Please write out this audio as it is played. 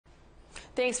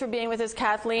Thanks for being with us,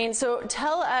 Kathleen. So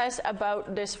tell us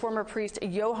about this former priest,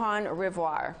 Johannes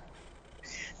Rivoire.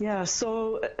 Yeah,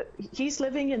 so he's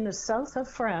living in the south of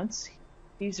France.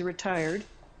 He's retired.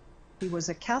 He was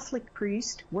a Catholic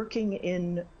priest working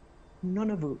in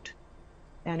Nunavut,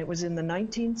 and it was in the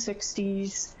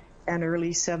 1960s and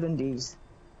early 70s.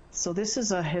 So this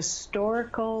is a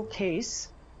historical case,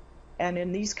 and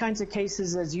in these kinds of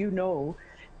cases, as you know,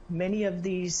 many of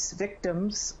these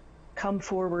victims come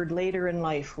forward later in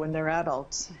life when they're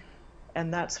adults,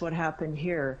 and that's what happened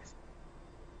here.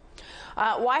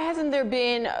 Why hasn't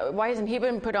he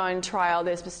been put on trial,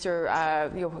 this Mr.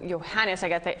 Johannes,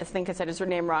 I think I said his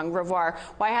name wrong, Rivoire?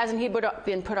 Why hasn't he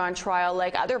been put on trial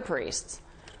like other priests?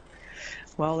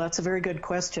 Well, that's a very good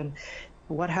question.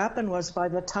 What happened was, by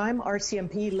the time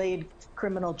RCMP laid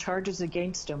criminal charges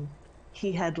against him,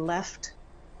 he had left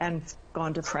and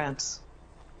gone to France.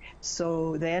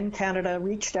 So then Canada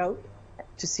reached out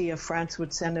to see if France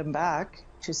would send him back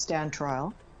to stand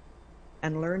trial,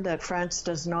 and learned that France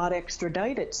does not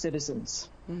extradite its citizens.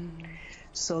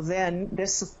 So then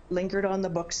this lingered on the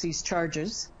books, these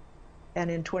charges, and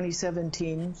in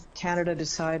 2017, Canada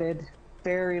decided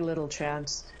very little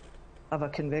chance of a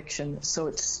conviction, so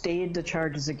it stayed the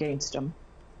charges against him.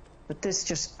 But this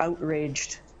just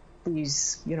outraged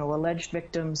these, alleged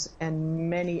victims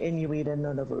and many Inuit in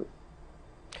Nunavut.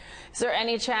 Is there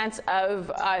any chance of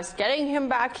us getting him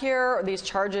back here, or these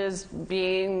charges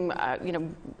being,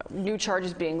 new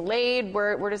charges being laid?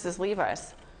 Where does this leave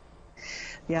us?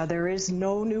 Yeah, there is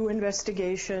no new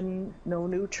investigation, no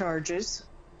new charges.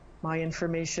 My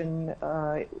information,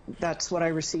 that's what I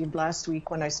received last week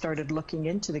when I started looking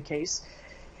into the case.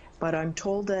 But I'm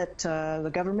told that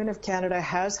the Government of Canada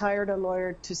has hired a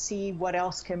lawyer to see what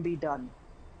else can be done.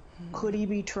 Could he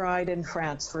be tried in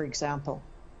France, for example?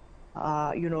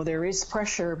 There is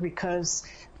pressure because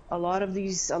a lot of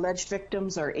these alleged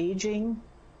victims are aging,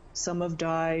 some have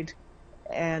died,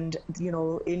 and,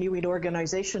 Inuit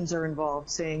organizations are involved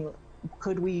saying,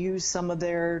 could we use some of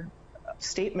their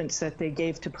statements that they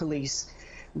gave to police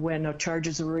when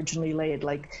charges were originally laid?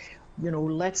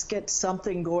 Let's get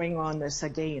something going on this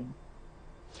again.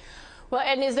 Well,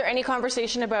 and is there any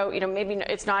conversation about, maybe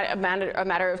it's not a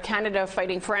matter of Canada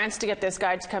fighting France to get this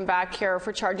guy to come back here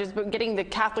for charges, but getting the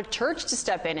Catholic Church to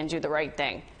step in and do the right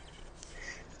thing?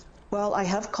 Well, I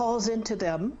have calls into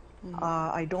them.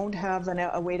 I don't have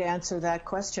a way to answer that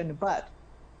question, but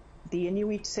the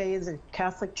Inuit say the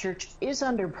Catholic Church is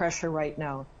under pressure right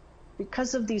now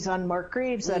because of these unmarked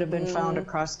graves that have been found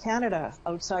across Canada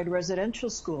outside residential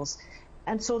schools.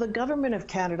 And so the Government of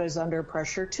Canada is under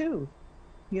pressure too.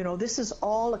 This is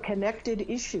all a connected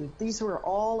issue. These were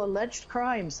all alleged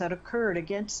crimes that occurred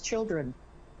against children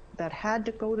that had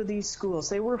to go to these schools.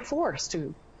 They were forced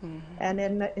to. And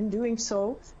in doing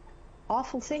so,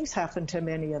 awful things happened to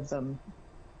many of them.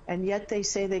 And yet they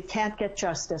say they can't get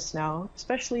justice now,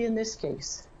 especially in this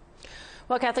case.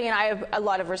 Well, Kathleen, I have a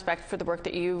lot of respect for the work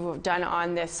that you've done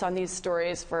on these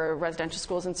stories for residential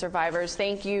schools and survivors.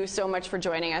 Thank you so much for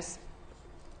joining us.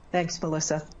 Thanks,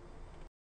 Melissa.